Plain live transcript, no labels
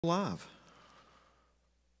Live.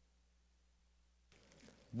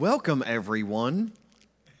 Welcome, everyone.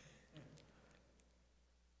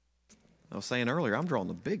 I was saying earlier, I'm drawing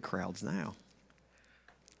the big crowds now.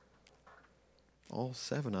 All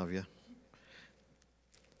 7 of you.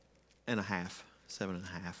 And a half. 7 and a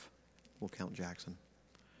half. We'll count Jackson.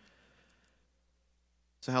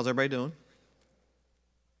 So how's everybody doing?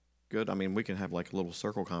 Good? I mean, we can have like a little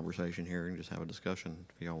circle conversation here and just have a discussion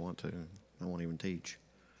if y'all want to. I won't even teach.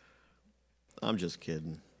 I'm just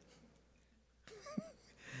kidding.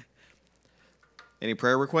 Any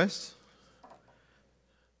prayer requests?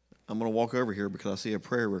 I'm going to walk over here because I see a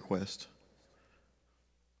prayer request.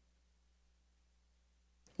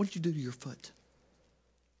 What did you do to your foot?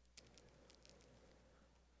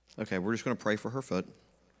 Okay, we're just going to pray for her foot,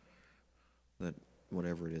 that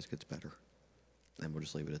whatever it is gets better. And we'll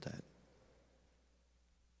just leave it at that.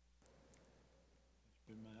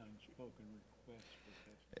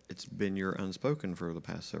 It's been your unspoken for the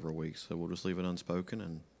past several weeks, so we'll just leave it unspoken.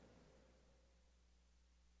 And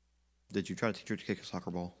did you try to teach her to kick a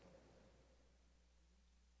soccer ball?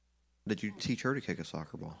 Did you teach her to kick a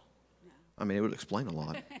soccer ball? No. I mean, it would explain a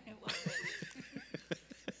lot.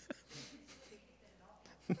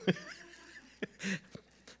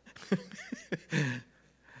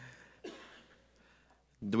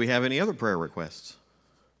 Do we have any other prayer requests?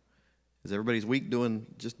 Is everybody's week doing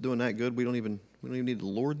that good? We don't even need the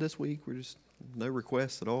Lord this week. We're just no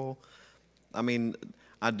requests at all. I mean,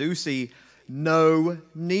 I do see no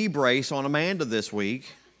knee brace on Amanda this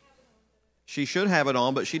week. She should have it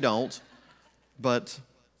on, but she don't. But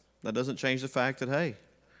that doesn't change the fact that, hey,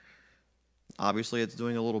 obviously it's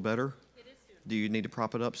doing a little better. It is doing. Do you need to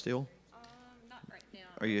prop it up still? Not right now.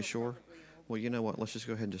 Are you sure? Well, you know what? Let's just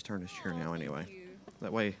go ahead and just turn this chair now anyway. Thank you.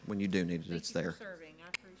 That way, when you do need it, it's there. Thank you for serving. I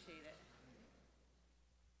appreciate it.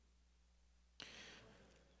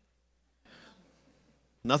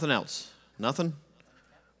 Nothing else? Nothing?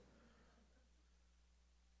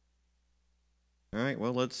 All right,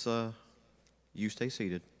 well, let's, you stay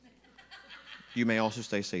seated. You may also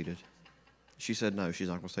stay seated. She said no, she's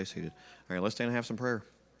not going to stay seated. All right, let's stand and have some prayer.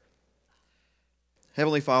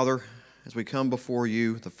 Heavenly Father, as we come before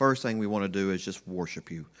you, the first thing we want to do is just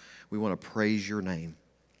worship you. We want to praise your name.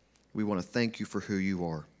 We want to thank you for who you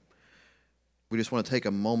are. We just want to take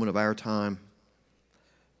a moment of our time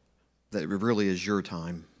that really is your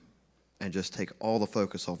time and just take all the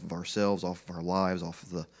focus off of ourselves, off of our lives, off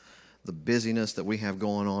of the busyness that we have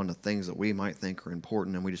going on, the things that we might think are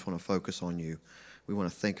important, and we just want to focus on you. We want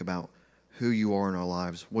to think about who you are in our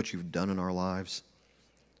lives, what you've done in our lives,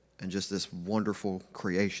 and just this wonderful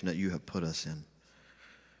creation that you have put us in. And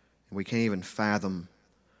we can't even fathom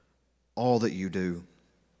all that you do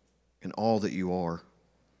and all that you are.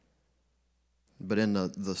 But in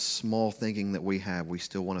the small thinking that we have, we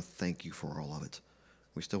still want to thank you for all of it.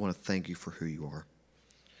 We still want to thank you for who you are.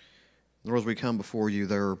 Lord, as we come before you,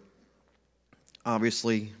 there are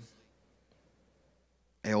obviously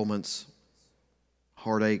ailments,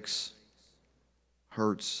 heartaches,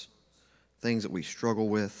 hurts, things that we struggle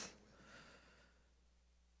with,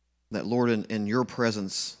 that, Lord, in your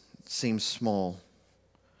presence seems small,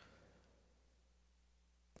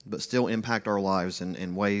 but still impact our lives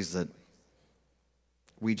in ways that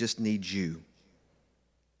we just need you.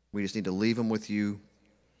 We just need to leave them with you.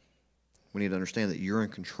 We need to understand that you're in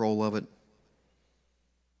control of it.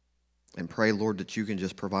 And pray, Lord, that you can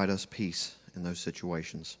just provide us peace in those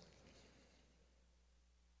situations.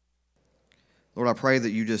 Lord, I pray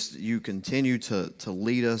that you continue to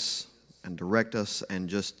lead us and direct us and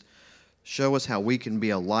just show us how we can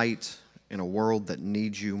be a light in a world that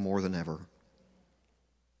needs you more than ever.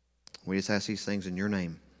 We just ask these things in your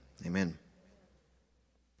name. Amen.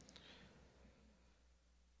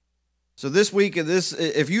 So this week,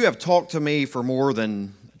 if you have talked to me for more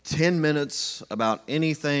than 10 minutes about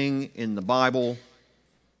anything in the Bible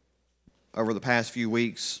over the past few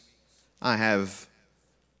weeks, I have,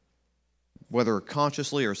 whether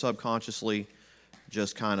consciously or subconsciously,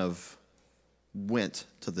 just kind of went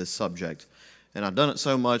to this subject. And I've done it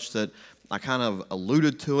so much that I kind of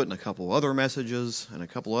alluded to it in a couple other messages and a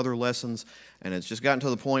couple other lessons, and it's just gotten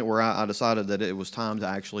to the point where I decided that it was time to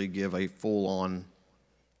actually give a full-on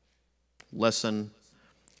lesson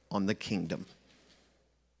on the kingdom.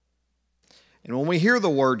 And when we hear the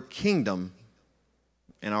word kingdom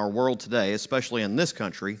in our world today, especially in this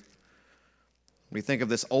country, we think of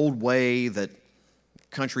this old way that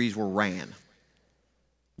countries were ran.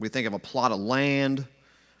 We think of a plot of land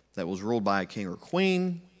that was ruled by a king or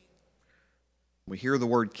queen. We hear the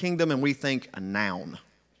word kingdom and we think a noun.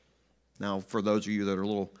 Now, for those of you that are a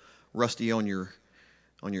little rusty on your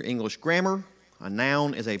English grammar, A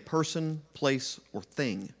noun is a person, place, or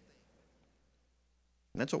thing.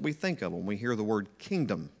 And that's what we think of when we hear the word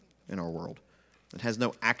kingdom in our world. It has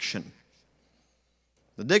no action.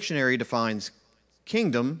 The dictionary defines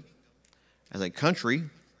kingdom as a country,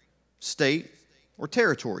 state, or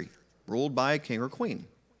territory ruled by a king or queen.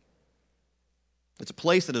 It's a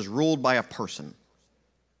place that is ruled by a person.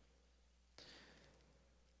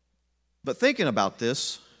 But thinking about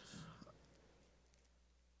this,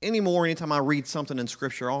 anytime I read something in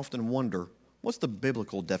Scripture, I often wonder, what's the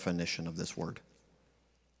biblical definition of this word?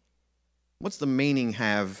 What's the meaning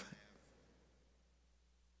have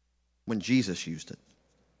when Jesus used it?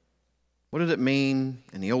 What did it mean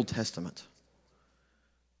in the Old Testament?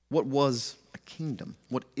 What was a kingdom?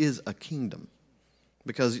 What is a kingdom?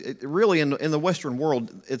 Because really in the Western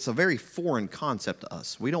world, it's a very foreign concept to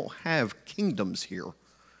us. We don't have kingdoms here.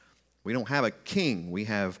 We don't have a king. We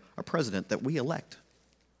have a president that we elect.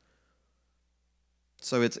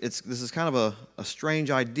 So this is kind of a strange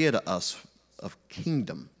idea to us of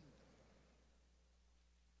kingdom.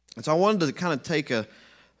 And so I wanted to kind of take a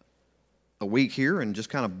week here and just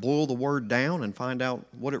kind of boil the word down and find out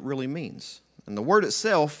what it really means. And the word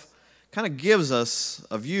itself kind of gives us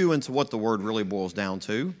a view into what the word really boils down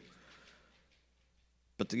to.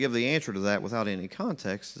 But to give the answer to that without any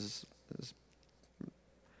context is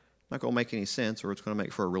not going to make any sense, or it's going to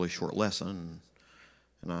make for a really short lesson.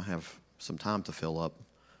 And I have some time to fill up,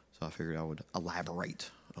 so I figured I would elaborate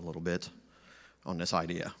a little bit on this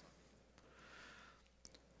idea.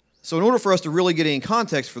 So in order for us to really get any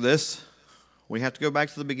context for this, we have to go back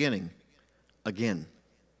to the beginning again.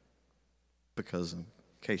 Because in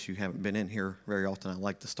case you haven't been in here very often, I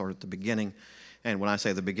like to start at the beginning. And when I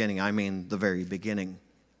say the beginning, I mean the very beginning.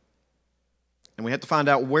 And we have to find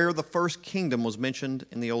out where the first kingdom was mentioned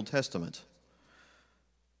in the Old Testament.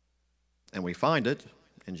 And we find it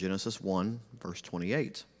in Genesis 1, verse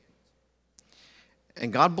 28.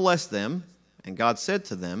 And God blessed them, and God said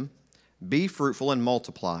to them, "Be fruitful and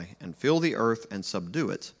multiply, and fill the earth and subdue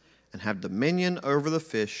it, and have dominion over the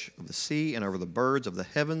fish of the sea and over the birds of the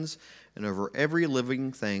heavens and over every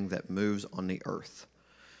living thing that moves on the earth."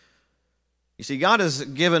 You see, God has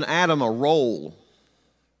given Adam a role.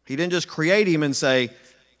 He didn't just create him and say,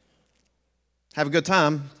 "Have a good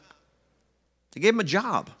time." He gave him a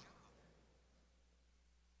job.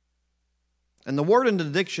 And the word in the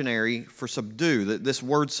dictionary for subdue, this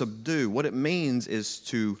word subdue, what it means is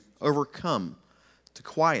to overcome, to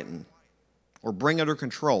quieten, or bring under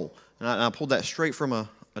control. And I pulled that straight from a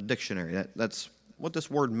dictionary. That's what this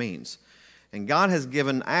word means. And God has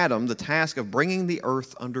given Adam the task of bringing the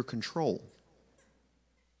earth under control.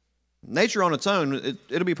 Nature on its own,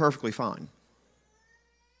 it'll be perfectly fine.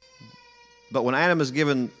 But when Adam is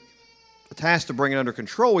given the task to bring it under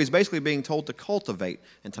control, he's basically being told to cultivate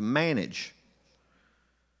and to manage.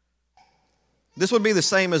 This would be the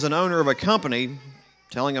same as an owner of a company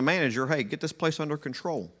telling a manager, "Hey, get this place under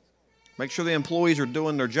control. Make sure the employees are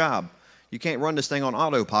doing their job. You can't run this thing on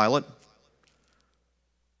autopilot.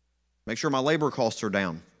 Make sure my labor costs are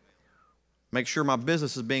down. Make sure my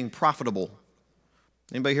business is being profitable."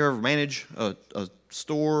 Anybody here ever manage a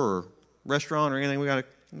store or restaurant or anything? We got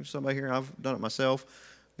somebody here. I've done it myself.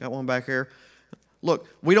 Got one back here. Look,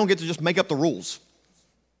 we don't get to just make up the rules.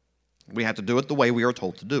 We have to do it the way we are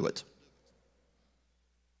told to do it.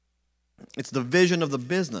 It's the vision of the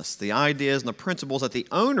business, the ideas and the principles that the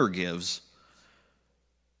owner gives,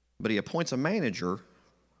 but he appoints a manager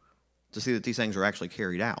to see that these things are actually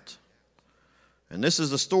carried out. And this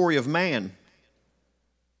is the story of man.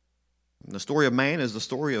 And the story of man is the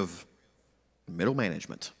story of middle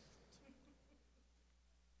management.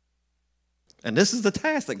 And this is the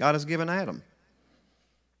task that God has given Adam.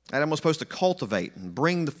 Adam was supposed to cultivate and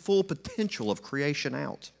bring the full potential of creation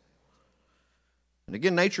out. And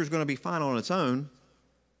again, nature is going to be fine on its own.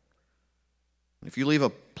 If you leave a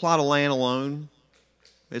plot of land alone,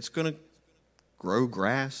 it's going to grow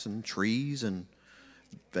grass and trees and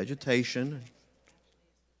vegetation.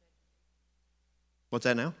 What's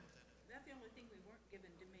that now? That's the only thing we weren't given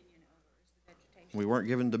dominion over is the vegetation. We weren't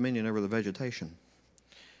given dominion over the vegetation.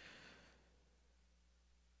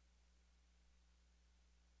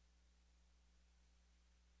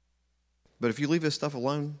 But if you leave this stuff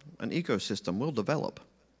alone, an ecosystem will develop.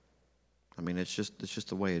 I mean, it's just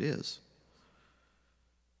the way it is.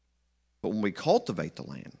 But when we cultivate the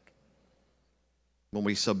land, when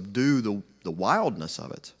we subdue the wildness of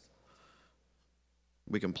it,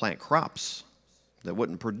 we can plant crops that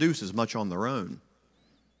wouldn't produce as much on their own.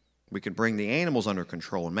 We can bring the animals under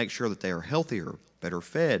control and make sure that they are healthier, better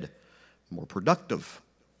fed, more productive.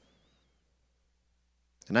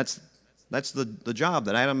 And that's the job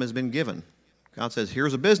that Adam has been given. God says,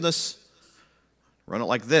 here's a business. Run it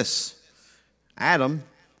like this. Adam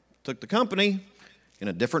took the company in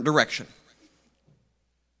a different direction.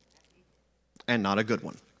 And not a good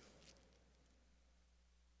one.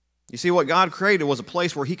 You see, what God created was a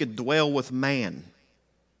place where he could dwell with man.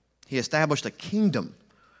 He established a kingdom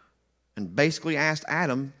and basically asked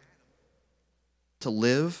Adam to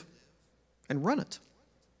live and run it.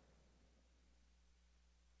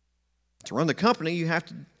 To run the company, you have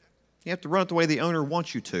to run it the way the owner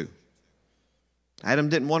wants you to. Adam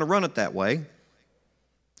didn't want to run it that way.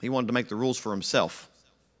 He wanted to make the rules for himself.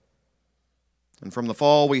 And from the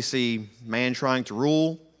fall, we see man trying to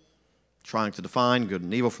rule, trying to define good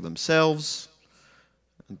and evil for themselves.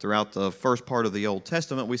 And throughout the first part of the Old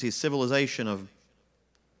Testament, we see civilizations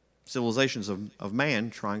of man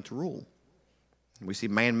trying to rule. We see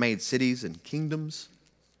man-made cities and kingdoms.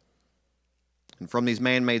 And from these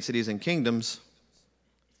man-made cities and kingdoms,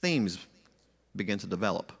 themes begin to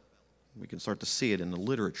develop. We can start to see it in the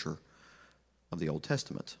literature of the Old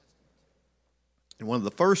Testament. In one of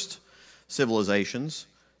the first civilizations,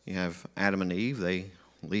 you have Adam and Eve. They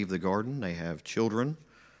leave the garden. They have children,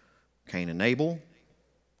 Cain and Abel.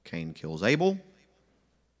 Cain kills Abel.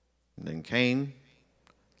 And then Cain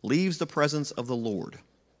leaves the presence of the Lord.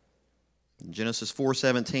 In Genesis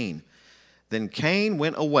 4:17, then Cain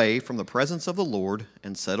went away from the presence of the Lord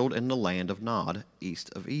and settled in the land of Nod, east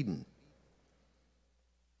of Eden.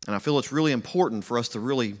 And I feel it's really important for us to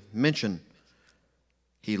really mention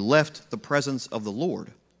he left the presence of the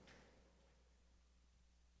Lord.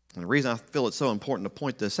 And the reason I feel it's so important to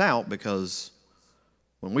point this out, because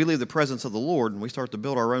when we leave the presence of the Lord and we start to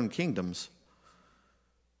build our own kingdoms,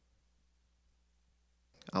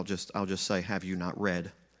 I'll just say, have you not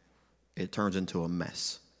read? It turns into a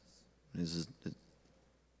mess. It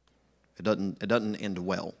doesn't end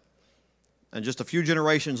well. And just a few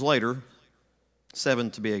generations later,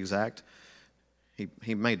 7 to be exact,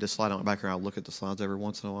 he made this slide on the back here. I'll look at the slides every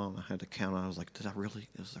once in a while, and I had to count. I was like, did I really?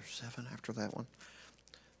 Is there 7 after that one?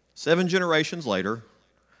 7 generations later,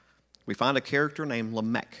 we find a character named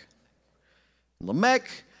Lamech. Lamech,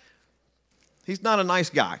 he's not a nice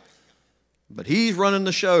guy, but he's running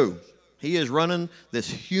the show. He is running this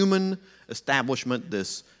human establishment,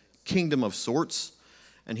 this kingdom of sorts,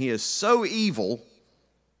 and he is so evil,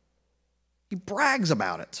 he brags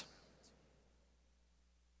about it.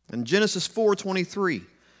 In Genesis 4:23,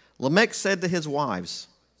 Lamech said to his wives,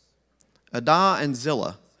 Adah and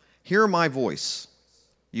Zillah, hear my voice.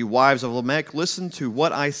 You wives of Lamech, listen to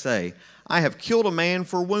what I say. I have killed a man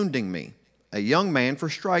for wounding me, a young man for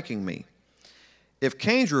striking me. If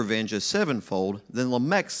Cain's revenge is 7-fold, then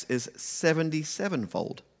Lamech's is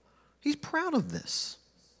 77-fold. He's proud of this.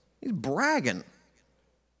 He's bragging.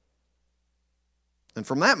 And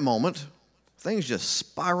from that moment, things just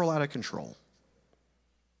spiral out of control.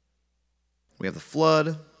 We have the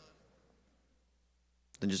flood.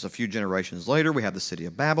 Then just a few generations later, we have the city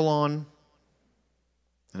of Babylon.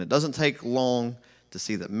 And it doesn't take long to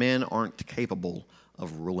see that men aren't capable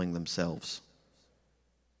of ruling themselves.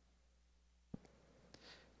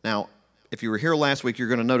 Now, if you were here last week, you're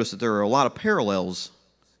going to notice that there are a lot of parallels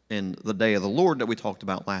in the day of the Lord that we talked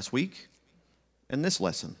about last week in this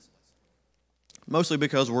lesson. Mostly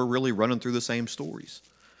because we're really running through the same stories.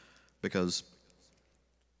 Because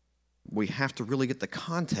we have to really get the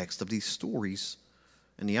context of these stories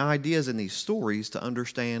and the ideas in these stories to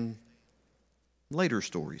understand later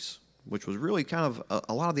stories, which was really kind of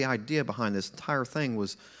a lot of the idea behind this entire thing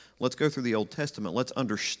was, let's go through the Old Testament. Let's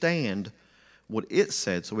understand what it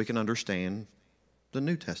said so we can understand the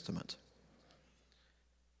New Testament.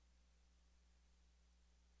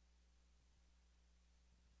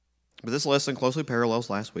 But this lesson closely parallels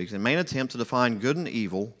last week's. In main attempt to define good and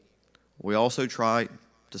evil, we also try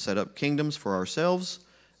to set up kingdoms for ourselves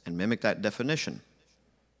and mimic that definition.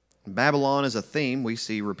 Babylon is a theme we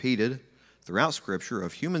see repeated throughout Scripture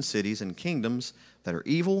of human cities and kingdoms that are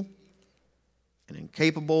evil and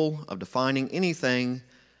incapable of defining anything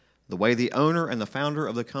the way the owner and the founder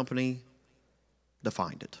of the company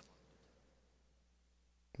defined it.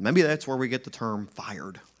 Maybe that's where we get the term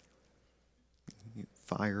fired.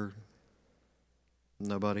 Fired?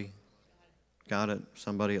 Nobody? Got it?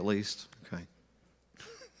 Somebody at least? Okay.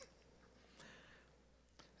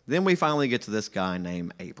 Then we finally get to this guy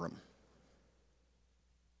named Abram.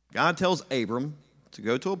 God tells Abram to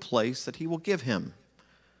go to a place that he will give him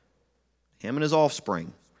and his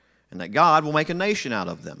offspring, and that God will make a nation out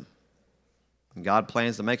of them. And God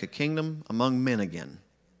plans to make a kingdom among men again.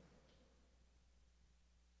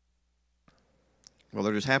 Well,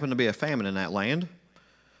 there just happened to be a famine in that land.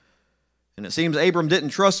 And it seems Abram didn't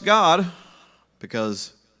trust God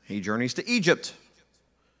because he journeys to Egypt.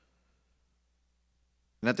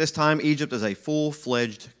 And at this time, Egypt is a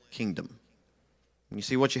full-fledged kingdom. And you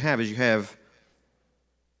see, what you have is you have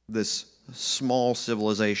this small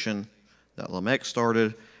civilization that Lamech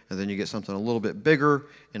started, and then you get something a little bit bigger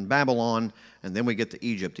in Babylon, and then we get to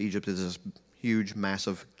Egypt. Egypt is this huge,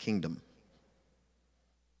 massive kingdom.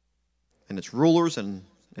 And it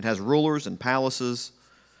has rulers and palaces,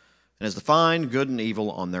 and has defined good and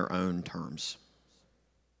evil on their own terms.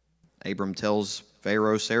 Abram tells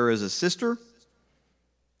Pharaoh Sarah is his sister,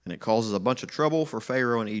 and it causes a bunch of trouble for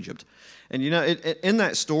Pharaoh in Egypt. And in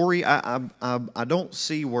that story, I don't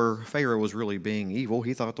see where Pharaoh was really being evil.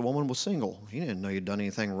 He thought the woman was single. He didn't know he'd done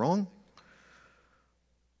anything wrong.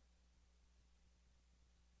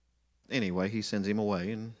 Anyway, he sends him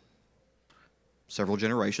away, and several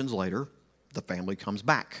generations later, the family comes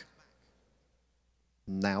back.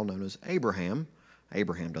 Now known as Abraham.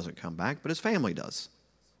 Abraham doesn't come back, but his family does.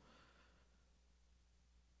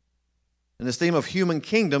 And this theme of human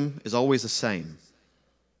kingdom is always the same.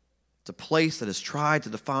 It's a place that has tried to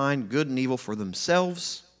define good and evil for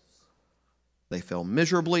themselves. They fail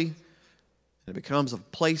miserably, and it becomes a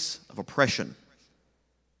place of oppression.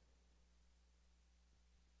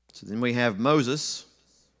 So then we have Moses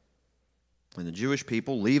and the Jewish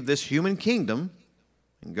people leave this human kingdom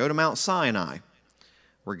and go to Mount Sinai,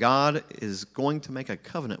 where God is going to make a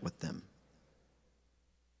covenant with them.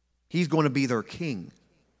 He's going to be their king.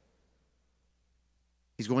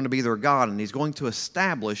 He's going to be their God, and he's going to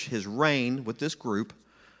establish his reign with this group,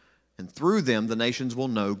 and through them the nations will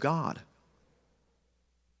know God.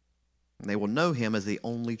 And they will know him as the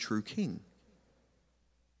only true king.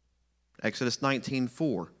 Exodus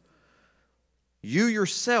 19:4. You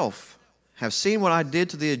yourself have seen what I did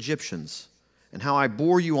to the Egyptians, and how I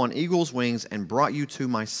bore you on eagle's wings and brought you to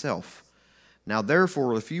myself. Now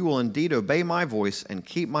therefore, if you will indeed obey my voice and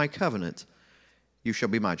keep my covenant, you shall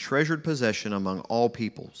be my treasured possession among all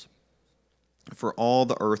peoples, for all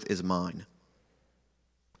the earth is mine.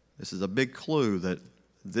 This is a big clue that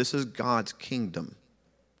this is God's kingdom.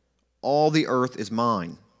 All the earth is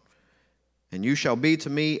mine, and you shall be to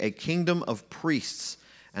me a kingdom of priests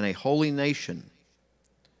and a holy nation.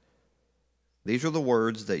 These are the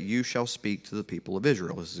words that you shall speak to the people of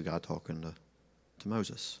Israel. This is God talking to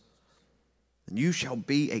Moses. And you shall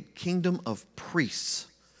be a kingdom of priests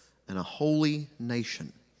and a holy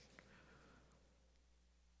nation.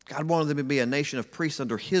 God wanted them to be a nation of priests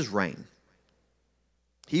under his reign.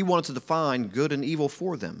 He wanted to define good and evil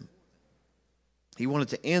for them. He wanted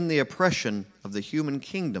to end the oppression of the human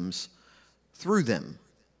kingdoms through them.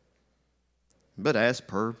 But as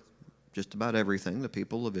per just about everything the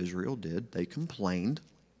people of Israel did, they complained.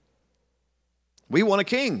 We want a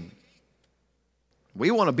king.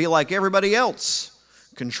 We want to be like everybody else,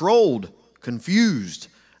 controlled, confused,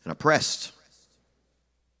 and oppressed.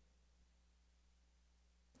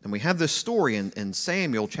 And we have this story in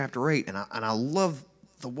Samuel chapter 8, and I love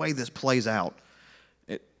the way this plays out.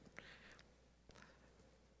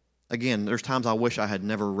 Again, there's times I wish I had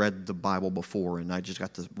never read the Bible before, and I just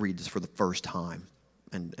got to read this for the first time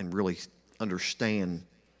and really understand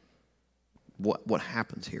what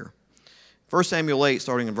happens here. 1 Samuel 8,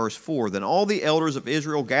 starting in verse 4, Then all the elders of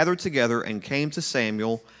Israel gathered together and came to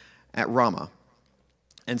Samuel at Ramah,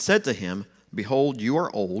 and said to him, Behold, you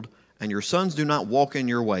are old, and your sons do not walk in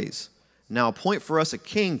your ways. Now appoint for us a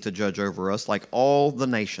king to judge over us like all the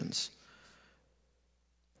nations.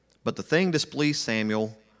 But the thing displeased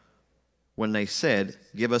Samuel when they said,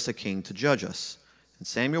 Give us a king to judge us. And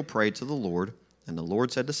Samuel prayed to the Lord, and the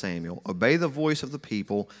Lord said to Samuel, Obey the voice of the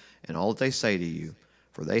people and all that they say to you,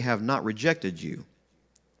 for they have not rejected you,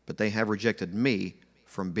 but they have rejected me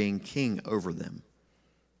from being king over them.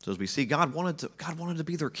 So as we see, God wanted to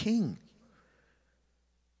be their king.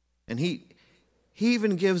 And he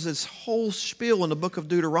even gives this whole spiel in the book of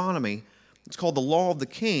Deuteronomy. It's called the Law of the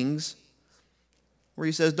Kings, where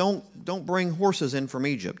he says, don't bring horses in from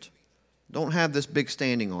Egypt. Don't have this big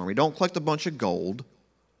standing army. Don't collect a bunch of gold.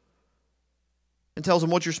 And tells them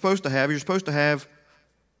what you're supposed to have. You're supposed to have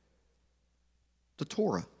the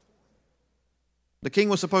Torah. The king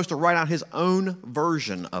was supposed to write out his own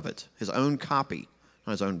version of it, his own copy.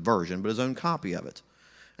 Not his own version, but his own copy of it.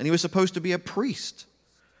 And he was supposed to be a priest.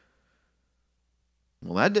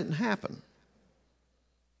 Well, that didn't happen.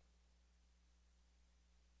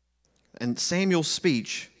 And Samuel's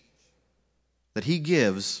speech that he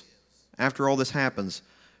gives after all this happens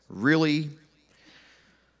really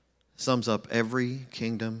sums up every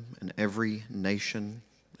kingdom and every nation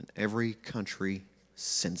and every country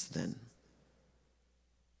since then.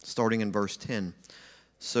 Starting in verse 10.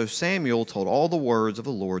 So Samuel told all the words of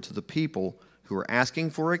the Lord to the people who who were asking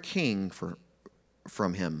for a king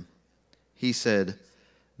from him. He said,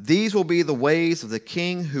 "These will be the ways of the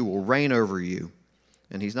king who will reign over you."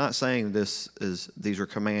 And he's not saying these are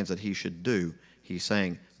commands that he should do. He's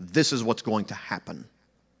saying, this is what's going to happen.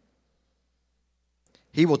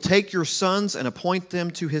 He will take your sons and appoint them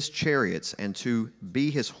to his chariots, and to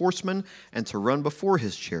be his horsemen, and to run before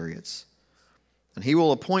his chariots. And he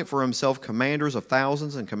will appoint for himself commanders of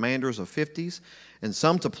thousands and commanders of 50s, and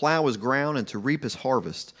some to plow his ground and to reap his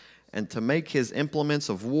harvest, and to make his implements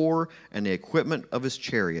of war and the equipment of his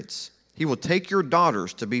chariots. He will take your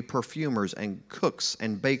daughters to be perfumers and cooks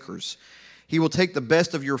and bakers. He will take the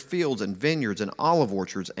best of your fields and vineyards and olive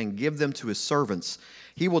orchards and give them to his servants.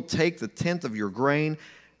 He will take the tenth of your grain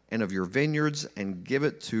and of your vineyards and give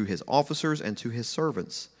it to his officers and to his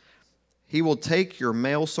servants. He will take your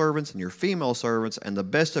male servants and your female servants and the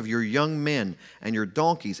best of your young men and your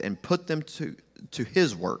donkeys and put them to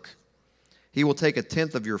his work. He will take a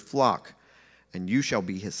tenth of your flock, and you shall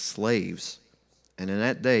be his slaves. And in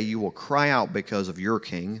that day you will cry out because of your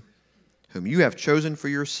king, whom you have chosen for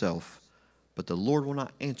yourself, but the Lord will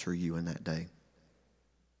not answer you in that day.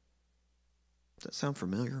 Does that sound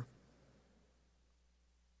familiar?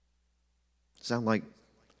 Sound like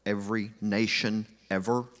every nation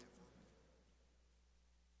ever?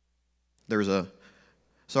 There's a,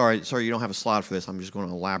 sorry, you don't have a slide for this. I'm just going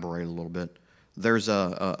to elaborate a little bit. There's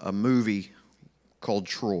a movie called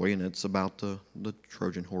Troy, and it's about the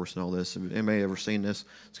Trojan horse and all this. Anybody ever seen this?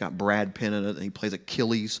 It's got Brad Pitt in it, and he plays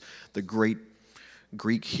Achilles, the great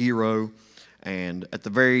Greek hero. And at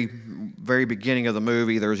the very, very beginning of the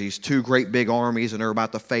movie, there's these two great big armies, and they're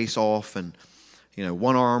about to face off. And, you know,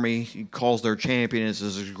 one army, he calls their champion, is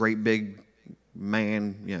this great big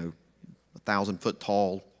man, 1,000 foot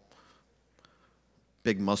tall,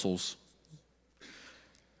 big muscles.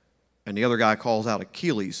 And the other guy calls out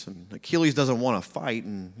Achilles, and Achilles doesn't want to fight,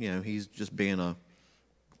 and, he's just being a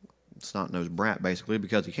snot-nosed brat, basically,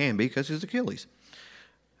 because he can be, because he's Achilles.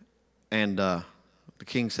 And the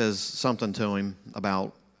king says something to him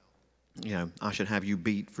about, I should have you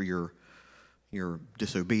beat for your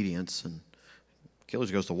disobedience. And Achilles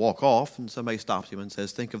goes to walk off, and somebody stops him and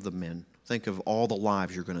says, think of the men. Think of all the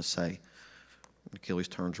lives you're going to say. And Achilles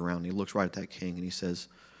turns around, and he looks right at that king, and he says,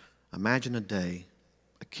 imagine a day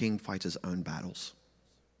a king fights his own battles.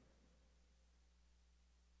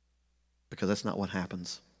 Because that's not what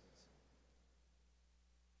happens.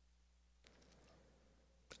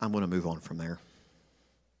 I'm going to move on from there.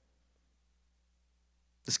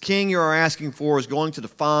 This king you are asking for is going to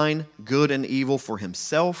define good and evil for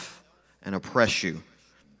himself and oppress you.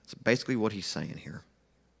 That's basically what he's saying here.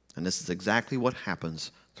 And this is exactly what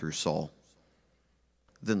happens through Saul.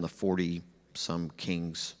 Then the 40-some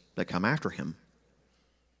kings that come after him.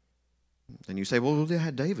 And you say, well, they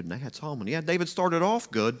had David and they had Solomon. Yeah, David started off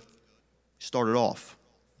good. He started off.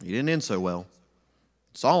 He didn't end so well.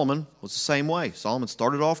 Solomon was the same way. Solomon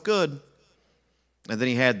started off good. And then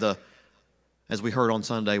he had as we heard on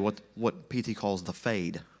Sunday, what PT calls the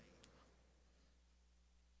fade.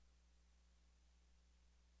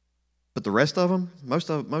 But the rest of them, most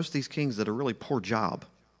of these kings did a really poor job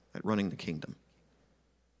at running the kingdom.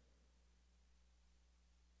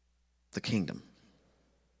 The kingdom.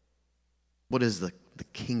 What is the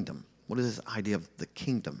kingdom? What is this idea of the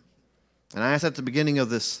kingdom? And I asked at the beginning of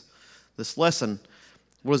this lesson,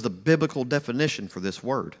 what is the biblical definition for this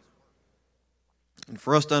word? And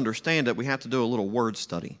for us to understand it, we have to do a little word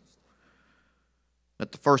study.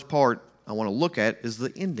 That the first part I want to look at is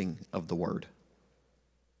the ending of the word.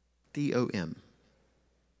 D-O-M.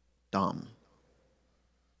 Dom.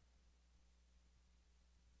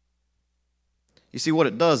 You see, what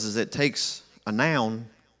it does is it takes a noun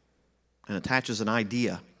and attaches an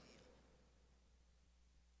idea.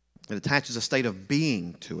 It attaches a state of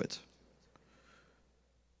being to it.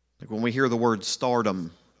 Like when we hear the word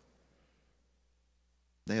stardom,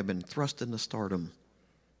 they have been thrust into stardom.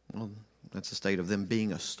 Well, that's a state of them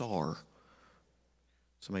being a star.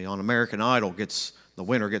 Somebody on American Idol the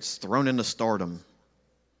winner gets thrown into stardom.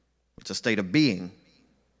 It's a state of being.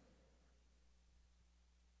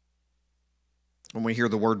 When we hear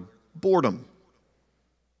the word boredom,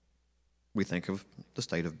 we think of the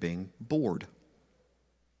state of being bored.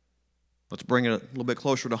 Let's bring it a little bit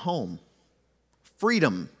closer to home.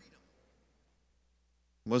 Freedom.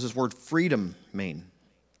 What does this word freedom mean?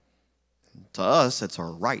 To us, it's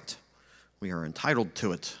our right. We are entitled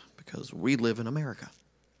to it because we live in America.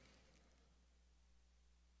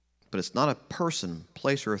 But it's not a person,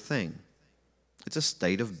 place, or a thing. It's a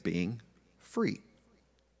state of being free.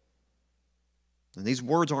 And these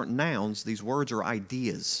words aren't nouns. These words are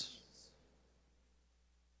ideas.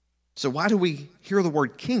 So why do we hear the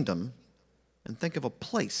word kingdom and think of a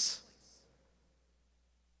place?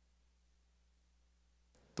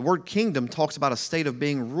 The word kingdom talks about a state of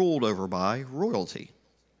being ruled over by royalty.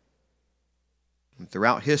 And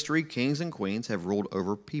throughout history, kings and queens have ruled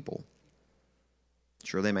over people.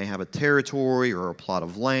 Sure, they may have a territory or a plot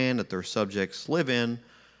of land that their subjects live in,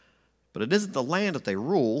 but it isn't the land that they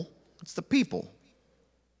rule, it's the people.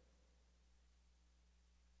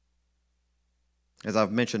 As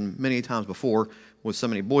I've mentioned many times before, with so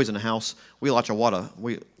many boys in the house, we watch a lot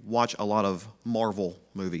of Marvel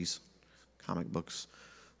movies, comic books.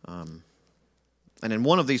 And in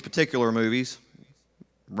one of these particular movies,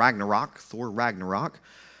 Thor Ragnarok,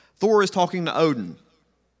 Thor is talking to Odin.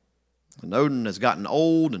 And Odin has gotten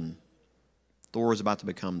old, and Thor is about to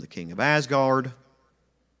become the king of Asgard.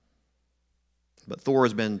 But Thor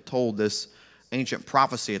has been told this ancient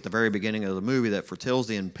prophecy at the very beginning of the movie that foretells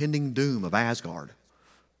the impending doom of Asgard.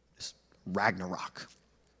 This Ragnarok.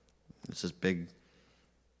 It's this big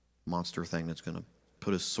monster thing that's going to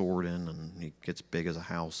put his sword in, and he gets big as a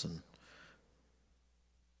house, and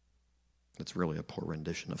it's really a poor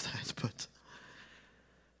rendition of that, but...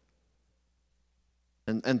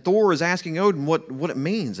 And Thor is asking Odin what it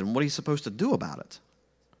means and what he's supposed to do about it.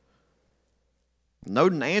 And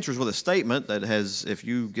Odin answers with a statement that has, if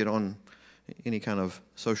you get on any kind of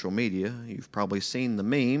social media, you've probably seen the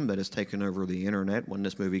meme that has taken over the internet when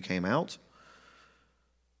this movie came out.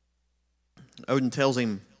 Odin tells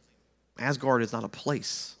him, Asgard is not a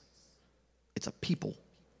place, it's a people.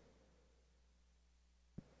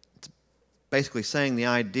 It's basically saying the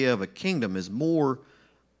idea of a kingdom is more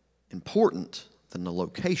important than the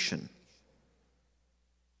location.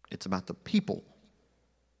 It's about the people.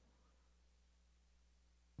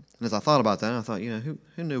 And as I thought about that, I thought, who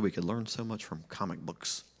knew we could learn so much from comic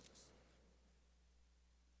books?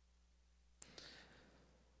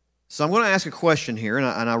 So I'm going to ask a question here, and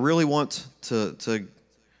I really want to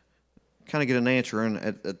kind of get an answer.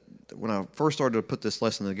 And when I first started to put this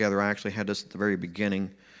lesson together, I actually had this at the very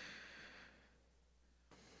beginning.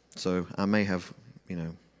 So I may have,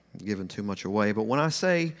 given too much away. But when I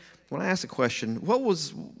ask the question, what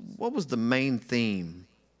was the main theme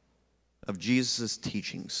of Jesus'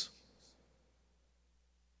 teachings?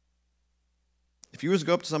 If you was to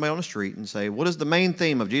go up to somebody on the street and say, what is the main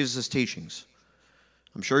theme of Jesus' teachings?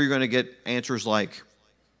 I'm sure you're going to get answers like,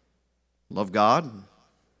 love God,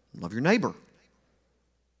 love your neighbor.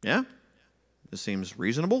 Yeah? This seems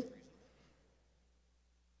reasonable.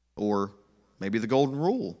 Or maybe the golden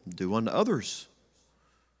rule, do unto others.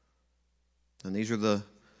 And these are the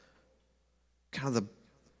kind of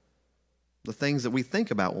the things that we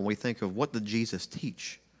think about when we think of what did Jesus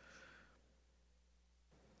teach.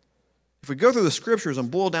 If we go through the scriptures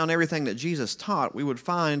and boil down everything that Jesus taught, we would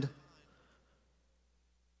find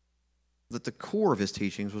that the core of his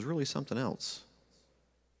teachings was really something else.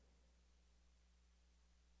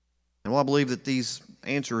 And while I believe that these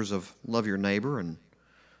answers of love your neighbor and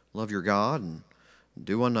love your God and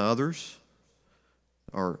do unto others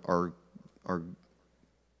are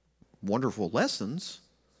wonderful lessons,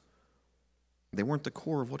 they weren't the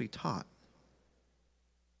core of what he taught.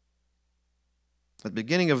 At the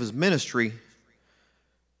beginning of his ministry,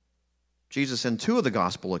 Jesus, in two of the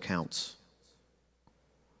gospel accounts,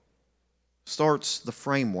 starts the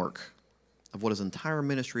framework of what his entire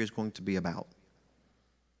ministry is going to be about.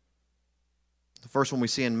 The first one we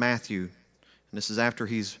see in Matthew, and this is after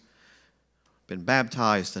he's been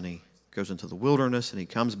baptized and he goes into the wilderness and he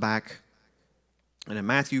comes back. And in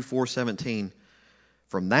Matthew 4:17,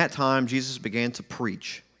 from that time Jesus began to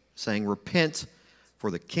preach, saying, repent,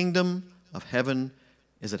 for the kingdom of heaven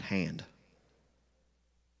is at hand.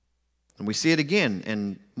 And we see it again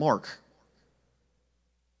in Mark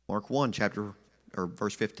 1,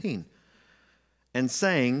 verse 15. And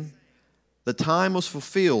saying, the time was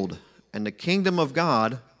fulfilled, and the kingdom of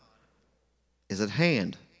God is at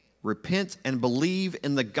hand. Repent and believe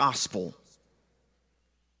in the gospel.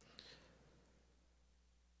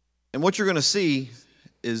 And what you're going to see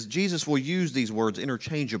is Jesus will use these words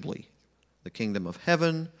interchangeably. The kingdom of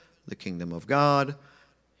heaven, the kingdom of God,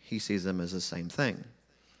 he sees them as the same thing.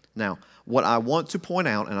 Now, what I want to point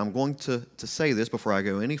out, and I'm going to say this before I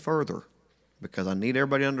go any further, because I need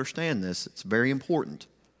everybody to understand this, it's very important.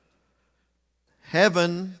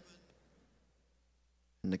 Heaven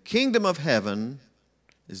and the kingdom of heaven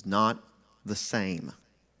is not the same.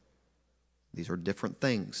 These are different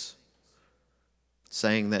things.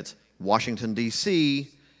 Saying that Washington, D.C.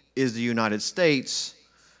 is the United States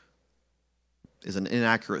is an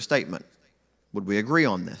inaccurate statement. Would we agree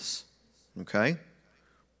on this? Okay?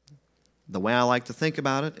 The way I like to think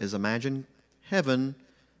about it is imagine heaven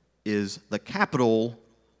is the capital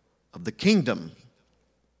of the kingdom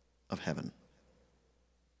of heaven.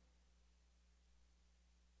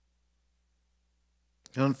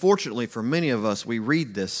 And unfortunately, for many of us, we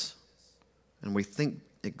read this and we think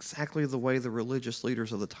exactly the way the religious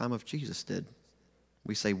leaders of the time of Jesus did.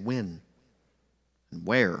 We say when and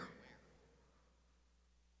where.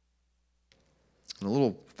 And a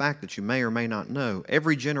little fact that you may or may not know,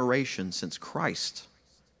 every generation since Christ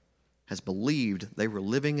has believed they were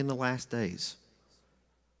living in the last days.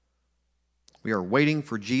 We are waiting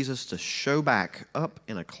for Jesus to show back up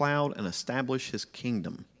in a cloud and establish his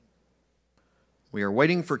kingdom. We are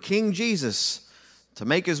waiting for King Jesus to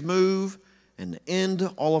make his move and end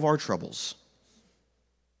all of our troubles.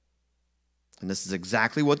 And this is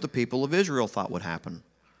exactly what the people of Israel thought would happen.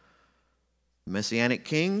 The Messianic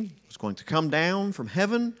king was going to come down from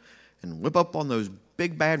heaven and whip up on those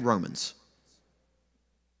big bad Romans.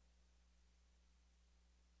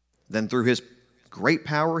 Then through his great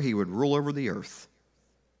power, he would rule over the earth.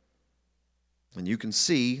 And you can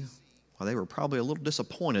see why they were probably a little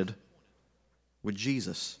disappointed with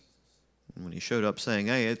Jesus. And when he showed up saying,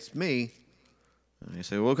 "Hey, it's me," and he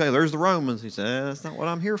said, "Well, okay, there's the Romans." He said, "That's not what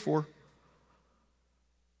I'm here for."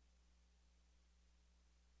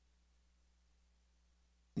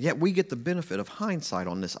 Yet we get the benefit of hindsight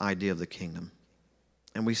on this idea of the kingdom.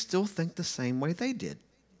 And we still think the same way they did.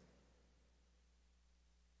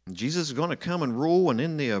 Jesus is going to come and rule and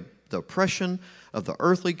end the oppression of the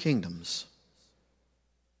earthly kingdoms.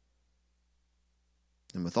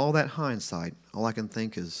 And with all that hindsight, all I can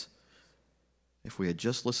think is, if we had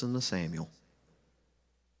just listened to Samuel,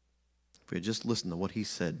 if we had just listened to what he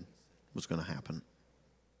said was going to happen.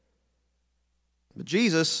 But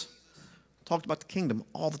Jesus talked about the kingdom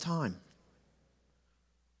all the time.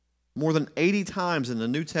 More than 80 times in the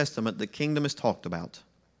New Testament, the kingdom is talked about.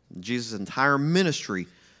 Jesus' entire ministry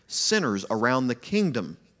centers around the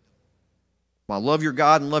kingdom. While love your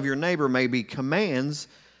God and love your neighbor may be commands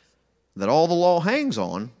that all the law hangs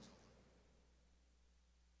on,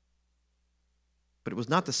 but it was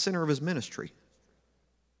not the center of his ministry.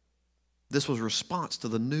 This was a response to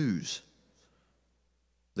the news,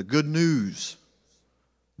 the good news,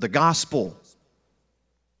 the gospel.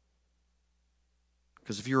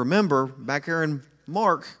 Because if you remember, back here in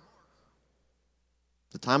Mark,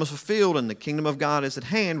 the time is fulfilled and the kingdom of God is at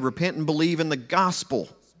hand. Repent and believe in the gospel.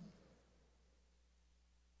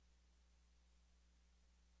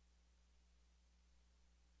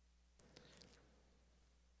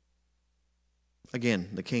 Again,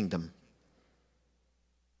 the kingdom.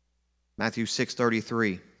 Matthew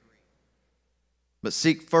 6:33. But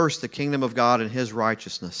seek first the kingdom of God and his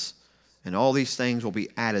righteousness, and all these things will be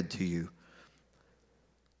added to you.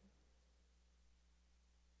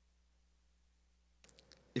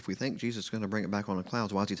 If we think Jesus is going to bring it back on the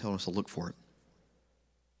clouds, why is he telling us to look for it?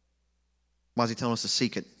 Why is he telling us to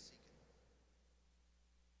seek it?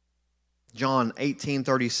 John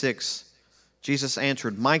 18:36, Jesus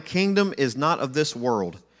answered, "My kingdom is not of this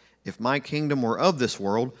world. If my kingdom were of this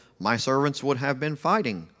world, my servants would have been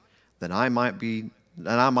fighting, that I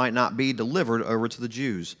might not be delivered over to the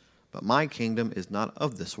Jews. But my kingdom is not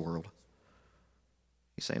of this world."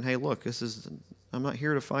 He's saying, hey, look, I'm not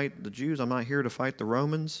here to fight the Jews. I'm not here to fight the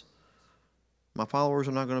Romans. My followers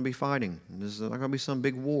are not going to be fighting. This is not going to be some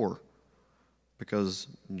big war, because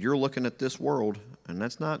you're looking at this world, and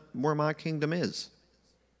that's not where my kingdom is.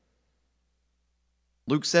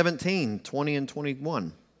 Luke 17:20 and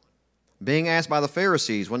 21. Being asked by the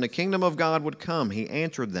Pharisees when the kingdom of God would come, he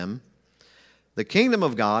answered them, "The kingdom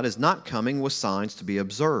of God is not coming with signs to be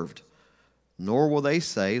observed, nor will they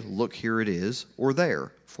say, 'Look, here it is,' or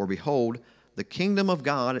 'there.' For behold, the kingdom of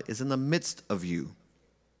God is in the midst of you."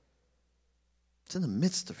 It's in the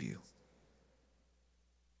midst of you.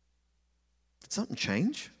 Did something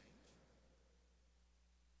change?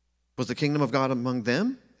 Was the kingdom of God among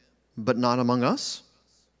them, but not among us?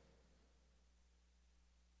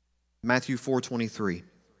 Matthew 4:23.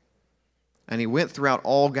 And he went throughout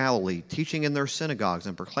all Galilee, teaching in their synagogues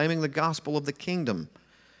and proclaiming the gospel of the kingdom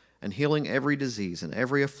and healing every disease and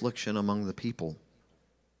every affliction among the people.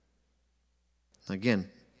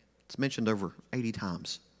 Again, it's mentioned over 80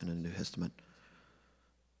 times in the New Testament.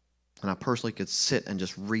 And I personally could sit and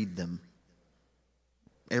just read them,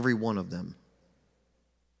 every one of them.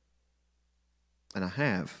 And I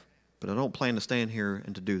have, but I don't plan to stand here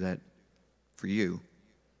and to do that for you.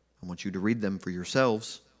 I want you to read them for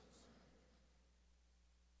yourselves.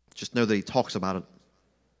 Just know that he talks about it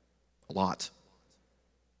a lot.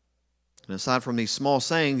 And aside from these small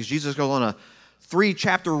sayings, Jesus goes on a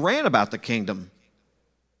 3-chapter rant about the kingdom.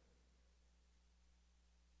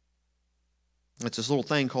 It's this little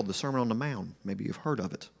thing called the Sermon on the Mount. Maybe you've heard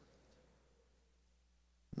of it.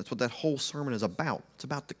 That's what that whole sermon is about. It's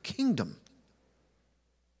about the kingdom.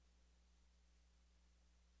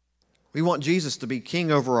 We want Jesus to be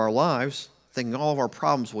king over our lives, thinking all of our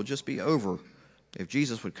problems will just be over if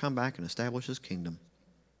Jesus would come back and establish his kingdom.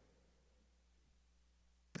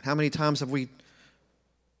 How many times have we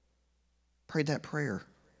prayed that prayer?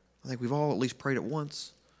 I think we've all at least prayed it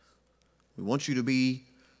once. We want you to be,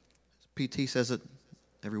 as PT says it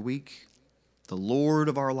every week, the Lord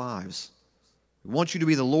of our lives. We want you to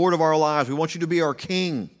be the Lord of our lives. We want you to be our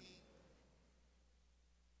King.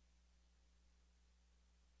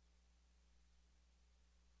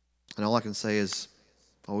 And all I can say is,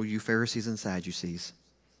 oh, you Pharisees and Sadducees,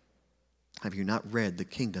 have you not read the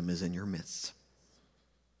kingdom is in your midst?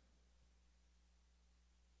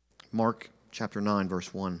 Mark chapter 9,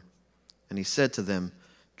 verse 1. And he said to them,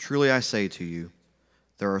 truly I say to you,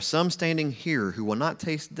 there are some standing here who will not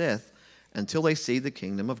taste death until they see the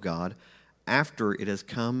kingdom of God after it has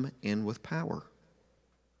come in with power.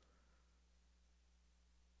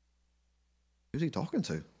 Who's he talking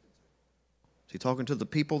to? Is he talking to the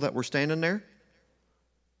people that were standing there?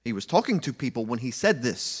 He was talking to people when he said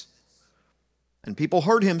this. And people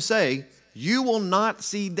heard him say, you will not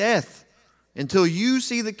see death until you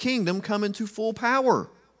see the kingdom come into full power.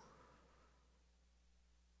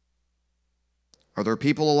 Are there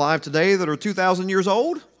people alive today that are 2,000 years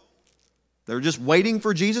old? They're just waiting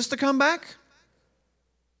for Jesus to come back?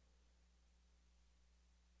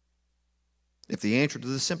 If the answer to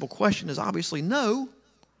this simple question is obviously no,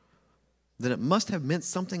 then it must have meant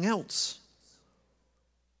something else.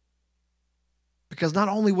 Because not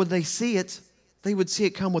only would they see it, they would see it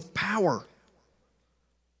come with power.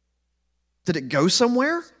 Did it go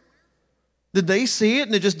somewhere? Did they see it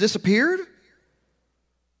and it just disappeared?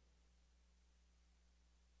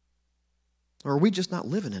 Or are we just not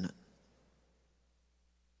living in it?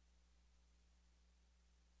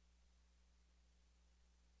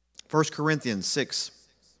 First Corinthians 6,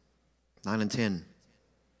 9 and 10.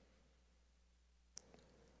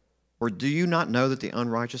 Or do you not know that the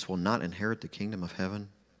unrighteous will not inherit the kingdom of heaven?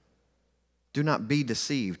 Do not be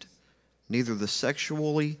deceived. Neither the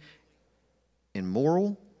sexually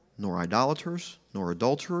immoral, nor idolaters, nor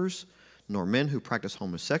adulterers, nor men who practice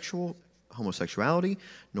homosexuality,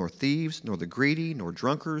 nor thieves, nor the greedy, nor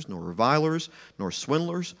drunkards, nor revilers, nor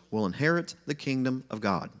swindlers will inherit the kingdom of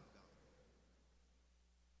God.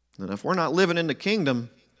 And if we're not living in the kingdom,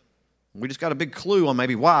 we just got a big clue on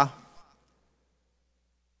maybe why.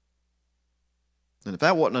 And if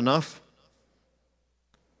that wasn't enough,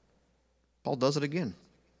 Paul does it again.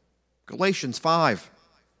 Galatians 5,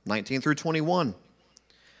 19 through 21.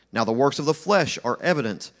 Now the works of the flesh are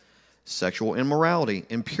evident: sexual immorality,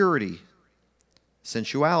 impurity,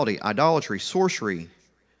 sensuality, idolatry, sorcery,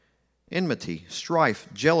 enmity, strife,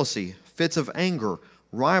 jealousy, fits of anger,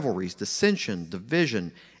 rivalries, dissension,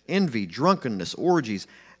 division, envy, drunkenness, orgies,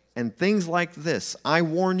 and things like this. I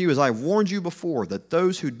warn you, as I warned you before, that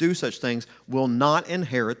those who do such things will not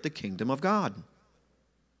inherit the kingdom of God.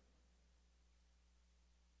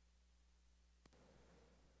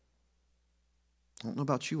 I don't know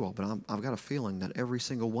about you all, but I've got a feeling that every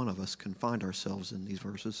single one of us can find ourselves in these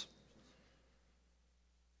verses.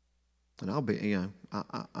 And I'll be,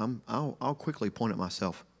 I'll quickly point at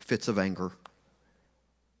myself. Fits of anger.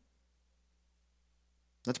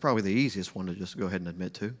 That's probably the easiest one to just go ahead and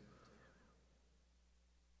admit to.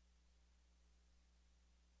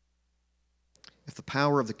 If the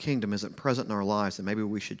power of the kingdom isn't present in our lives, then maybe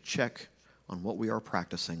we should check on what we are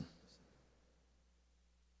practicing.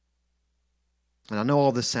 And I know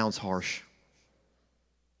all this sounds harsh.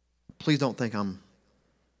 Please don't think I'm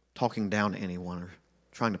talking down to anyone or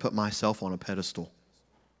trying to put myself on a pedestal.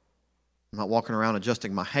 I'm not walking around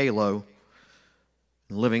adjusting my halo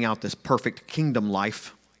and living out this perfect kingdom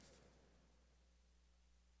life.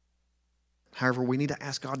 However, we need to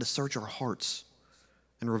ask God to search our hearts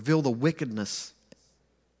and reveal the wickedness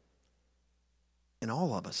in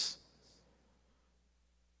all of us.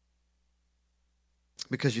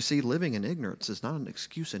 Because you see, living in ignorance is not an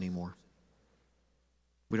excuse anymore.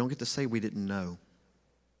 We don't get to say we didn't know.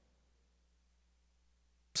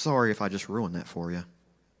 Sorry if I just ruined that for you.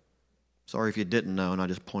 Sorry if you didn't know and I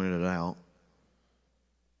just pointed it out.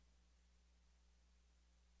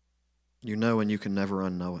 You know, and you can never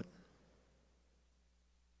unknow it.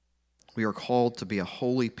 We are called to be a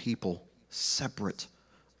holy people, separate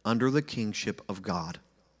under the kingship of God.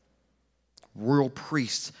 Royal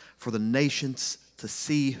priests for the nations to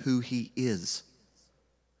see who He is.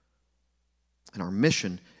 And our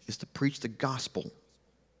mission is to preach the gospel.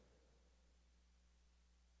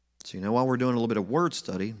 So, while we're doing a little bit of word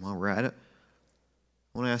study, while we're at it,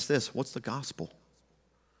 I want to ask this: what's the gospel?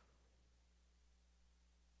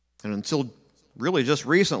 And until really just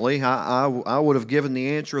recently, I would have given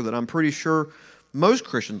the answer that I'm pretty sure most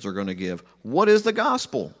Christians are going to give. What is the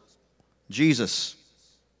gospel? Jesus,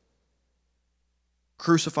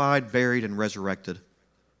 crucified, buried, and resurrected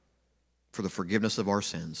for the forgiveness of our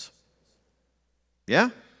sins. Yeah?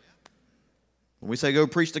 When we say go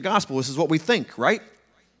preach the gospel, this is what we think, right?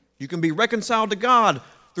 You can be reconciled to God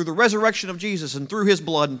through the resurrection of Jesus and through His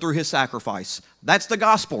blood and through His sacrifice. That's the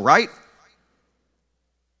gospel, right?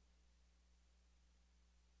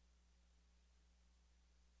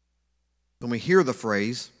 When we hear the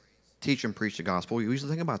phrase, teach and preach the gospel, we usually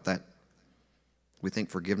think about that. We think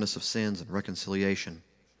forgiveness of sins and reconciliation.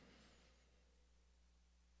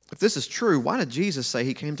 If this is true, why did Jesus say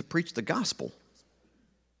He came to preach the gospel?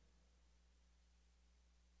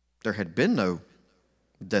 There had been no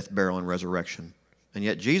death, burial, and resurrection. And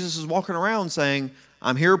yet Jesus is walking around saying,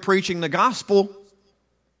 I'm here preaching the gospel.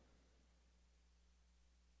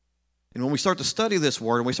 And when we start to study this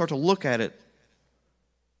word and we start to look at it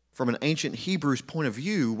from an ancient Hebrew's point of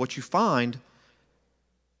view, what you find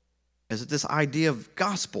is that this idea of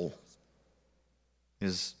gospel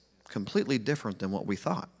is completely different than what we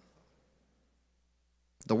thought.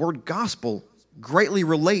 The word gospel greatly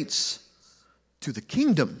relates to the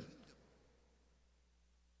kingdom.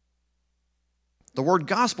 The word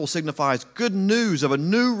gospel signifies good news of a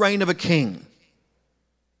new reign of a king.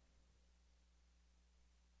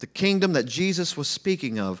 The kingdom that Jesus was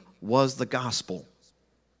speaking of was the gospel.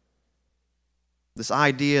 This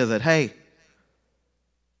idea that, hey,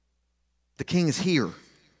 the king is here.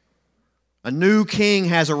 A new king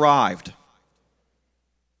has arrived.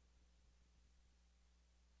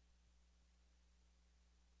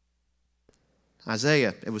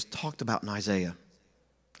 Isaiah, it was talked about in Isaiah.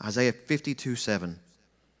 Isaiah 52:7.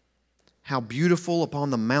 How beautiful upon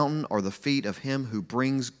the mountain are the feet of him who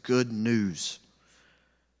brings good news,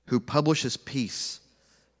 who publishes peace,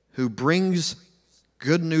 who brings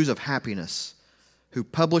good news of happiness, who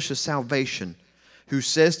publishes salvation, who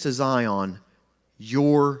says to Zion,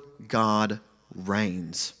 your God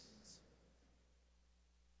reigns.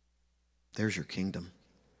 There's your kingdom.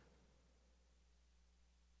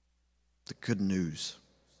 The good news,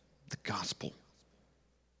 the gospel,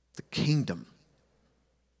 the kingdom.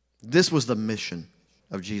 This was the mission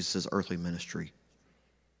of Jesus' earthly ministry.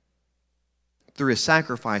 Through His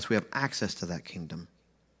sacrifice, we have access to that kingdom.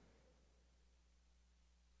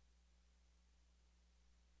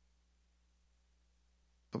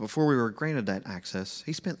 But before we were granted that access,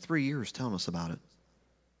 He spent 3 years telling us about it.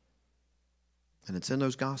 And it's in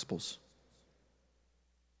those Gospels.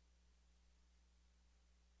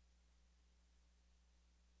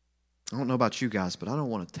 I don't know about you guys, but I don't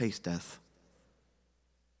want to taste death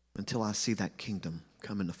until I see that kingdom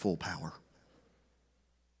come into full power.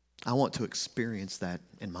 I want to experience that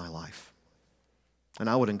in my life. And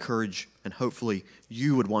I would encourage, and hopefully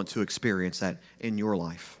you would want to experience that in your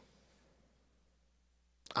life.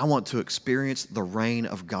 I want to experience the reign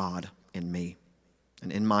of God in me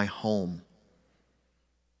and in my home.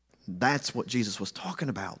 That's what Jesus was talking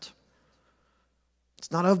about.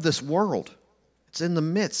 It's not of this world. It's in the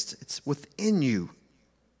midst. It's within you.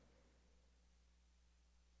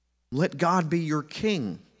 Let God be your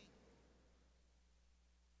king.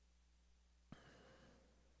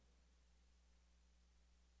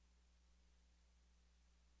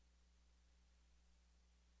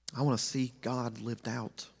 I want to see God lived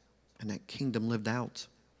out and that kingdom lived out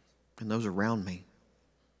and those around me.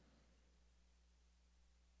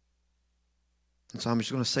 And so I'm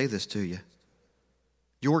just going to say this to you.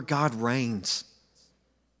 Your God reigns.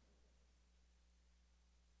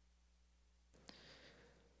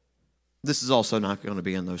 This is also not going to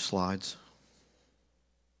be in those slides.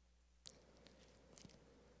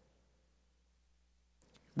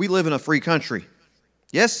 We live in a free country.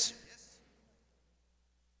 Yes?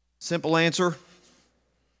 Simple answer.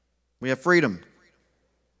 We have freedom.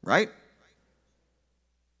 Right?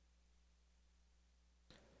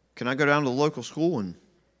 Can I go down to the local school and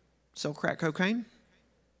sell crack cocaine?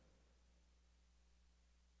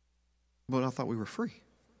 But I thought we were free.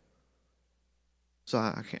 So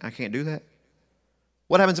I can't do that.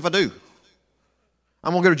 What happens if I do?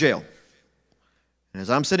 I'm going to go to jail. And as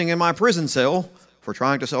I'm sitting in my prison cell for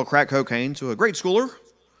trying to sell crack cocaine to a grade schooler,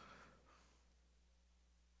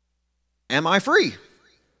 am I free?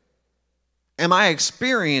 Am I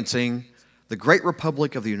experiencing the great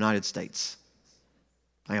republic of the United States?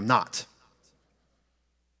 I am not.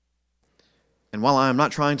 And while I am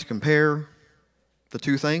not trying to compare the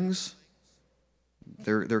two things,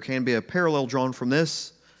 There can be a parallel drawn from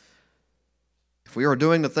this. If we are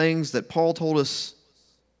doing the things that Paul told us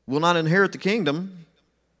will not inherit the kingdom,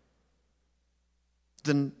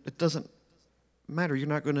 then it doesn't matter. You're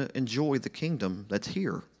not going to enjoy the kingdom that's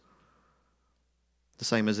here. The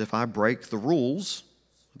same as if I break the rules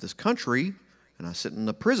of this country and I sit in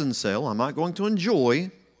a prison cell, I'm not going to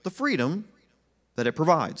enjoy the freedom that it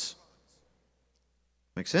provides.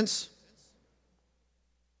 Make sense?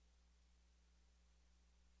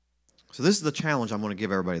 So this is the challenge I'm going to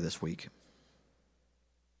give everybody this week.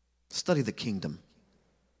 Study the kingdom.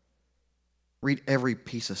 Read every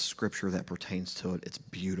piece of scripture that pertains to it. It's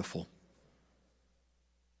beautiful.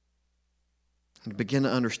 And begin to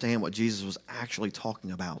understand what Jesus was actually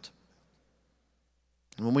talking about.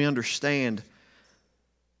 And when we understand,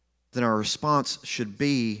 then our response should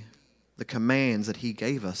be the commands that he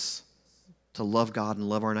gave us to love God and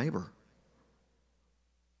love our neighbor.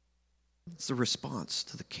 It's the response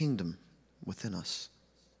to the kingdom within us.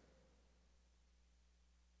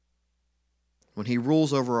 When he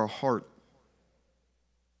rules over our heart,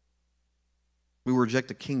 we reject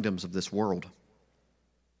the kingdoms of this world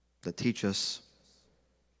that teach us,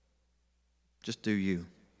 just do you.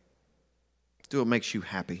 Do what makes you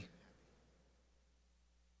happy.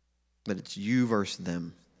 That it's you versus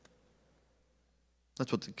them.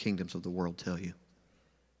 That's what the kingdoms of the world tell you.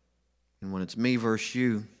 And when it's me versus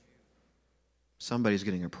you, somebody's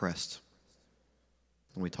getting oppressed.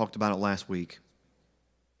 And we talked about it last week.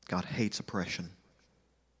 God hates oppression.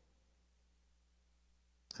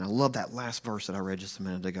 And I love that last verse that I read just a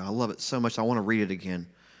minute ago. I love it so much I want to read it again.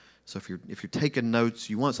 So if you're taking notes,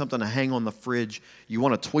 you want something to hang on the fridge, you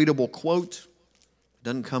want a tweetable quote, it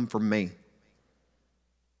doesn't come from me.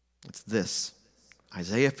 It's this.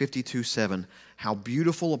 Isaiah 52:7. How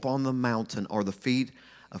beautiful upon the mountain are the feet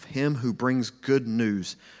of him who brings good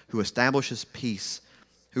news, who establishes peace,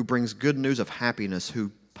 who brings good news of happiness,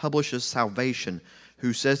 who publishes salvation,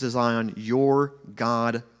 who says to Zion, your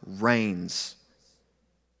God reigns.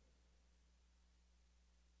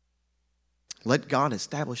 Let God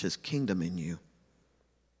establish his kingdom in you.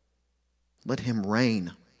 Let him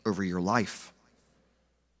reign over your life.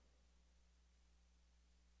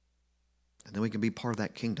 And then we can be part of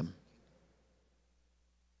that kingdom.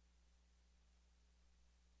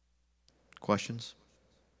 Questions?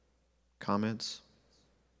 Comments?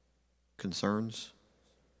 Concerns?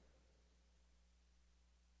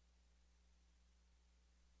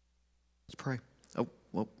 Let's pray. Oh,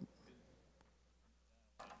 well.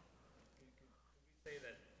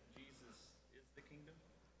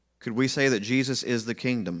 Could we say that Jesus is the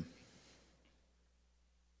kingdom?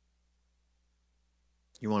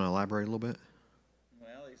 You want to elaborate a little bit?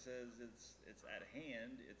 Well, he says it's at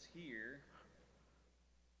hand, it's here.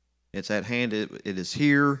 It's at hand, it is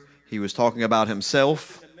here. He was talking about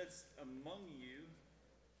himself. In the midst among you,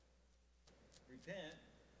 repent,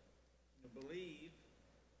 believe.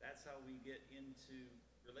 That's how we get into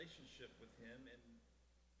relationship with him. And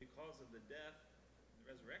because of the death and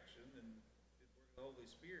the resurrection and the Holy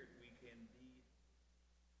Spirit, we can be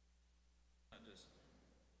not just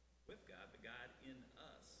with God, but God in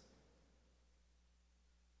us,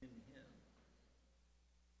 in him.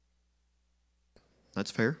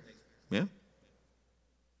 That's fair. Yeah.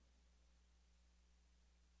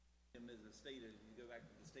 Him is a state of, you go back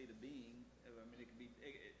to the state of being. I mean, it can be,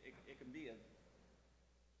 it can be a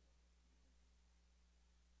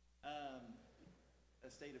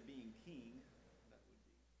state of being king. That would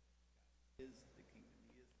be is the kingdom.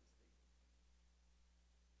 He is the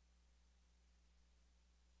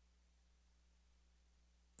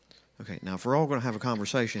state. Okay, now if we're all going to have a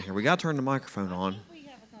conversation here, we got to turn the microphone on. We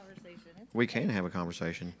have a conversation. We can have a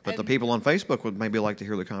conversation, but the people on Facebook would maybe like to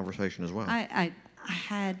hear the conversation as well. I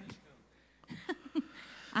had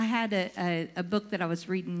I had a book that I was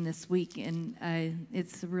reading this week, and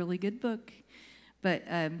it's a really good book. But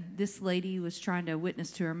this lady was trying to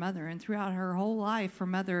witness to her mother, and throughout her whole life, her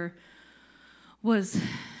mother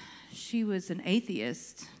she was an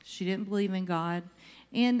atheist. She didn't believe in God,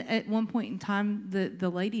 and at one point in time, the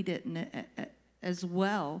lady didn't as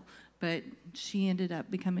well. But she ended up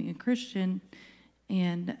becoming a Christian,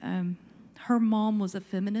 and her mom was a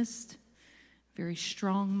feminist, very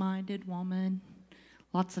strong-minded woman,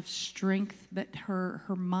 lots of strength, but her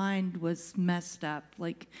mind was messed up.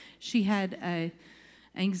 Like, she had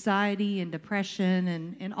anxiety and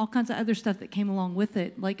depression and all kinds of other stuff that came along with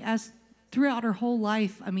it. Like, as throughout her whole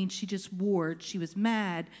life, I mean, she just warred. She was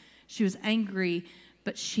mad, she was angry,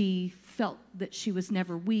 but she felt that she was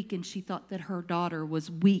never weak, and she thought that her daughter was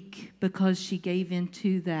weak because she gave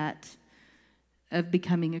into that of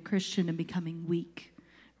becoming a Christian and becoming weak,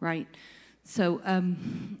 right? So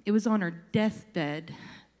it was on her deathbed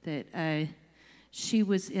that she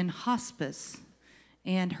was in hospice,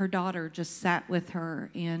 and her daughter just sat with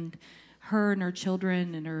her, and her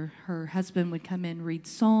children and her husband would come in, read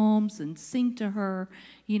psalms and sing to her,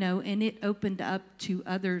 and it opened up to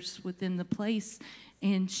others within the place.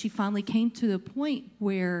 And she finally came to the point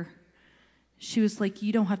where she was like,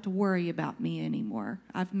 you don't have to worry about me anymore.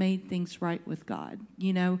 I've made things right with God,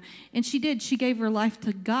 And she did. She gave her life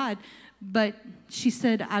to God, but she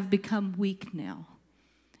said, I've become weak now.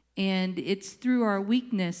 And it's through our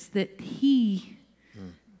weakness that He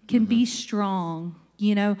can be strong,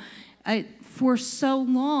 For so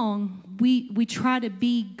long, we try to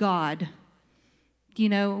be God.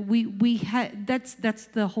 That's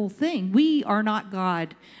the whole thing. We are not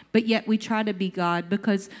God, but yet we try to be God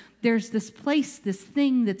because there's this place, this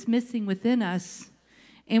thing that's missing within us,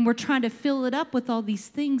 and we're trying to fill it up with all these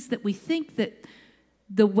things that we think that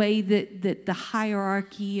the way that the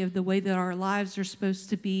hierarchy of the way that our lives are supposed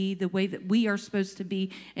to be, the way that we are supposed to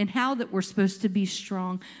be, and how that we're supposed to be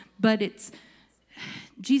strong. But it's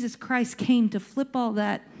Jesus Christ came to flip all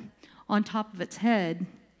that on top of its head,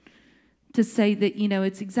 to say that,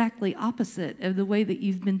 it's exactly opposite of the way that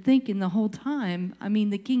you've been thinking the whole time. I mean,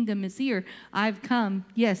 the kingdom is here. I've come.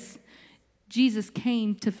 Yes, Jesus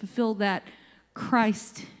came to fulfill that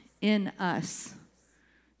Christ in us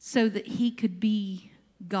so that He could be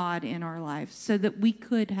God in our lives, so that we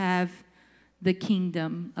could have the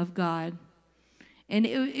kingdom of God. And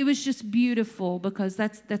it was just beautiful because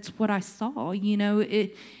that's what I saw.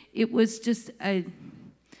 It was just a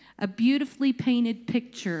beautifully painted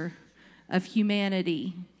picture of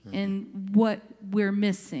humanity and what we're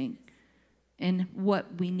missing and what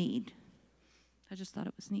we need. I just thought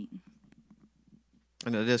it was neat.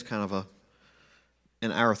 And it is kind of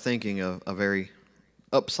in our thinking, a very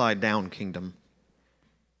upside down kingdom.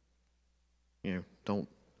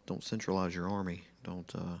 Don't centralize your army. Don't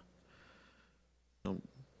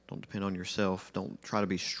depend on yourself. Don't try to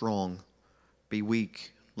be strong. Be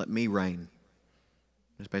weak. Let me reign.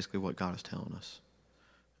 It's basically what God is telling us.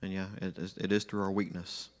 And yeah, it is through our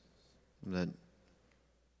weakness that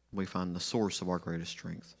we find the source of our greatest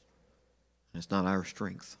strength. And it's not our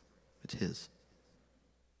strength, it's His.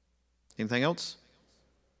 Anything else?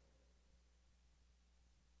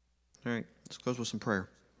 All right, let's close with some prayer.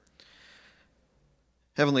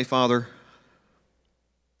 Heavenly Father,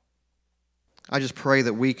 I just pray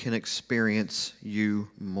that we can experience You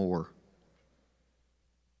more,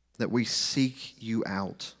 that we seek You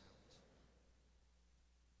out.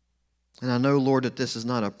 And I know, Lord, that this is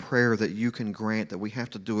not a prayer that You can grant, that we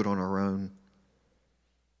have to do it on our own.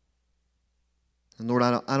 And Lord,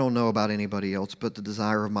 I don't know about anybody else, but the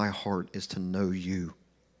desire of my heart is to know You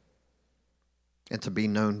and to be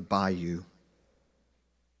known by You.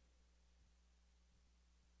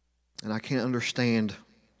 And I can't understand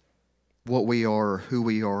what we are or who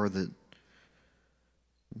we are that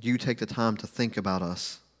You take the time to think about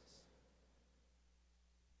us.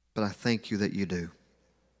 But I thank You that You do.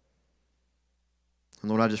 And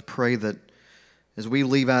Lord, I just pray that as we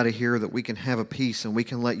leave out of here, that we can have a peace and we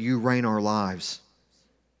can let You reign our lives.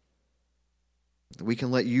 That we can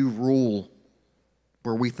let You rule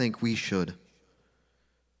where we think we should.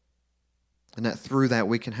 And that through that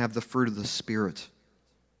we can have the fruit of the Spirit.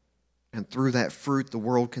 And through that fruit, the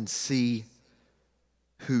world can see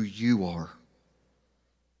who You are.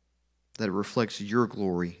 That it reflects Your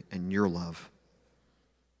glory and Your love.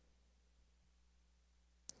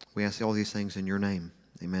 We ask all these things in Your name.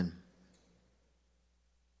 Amen.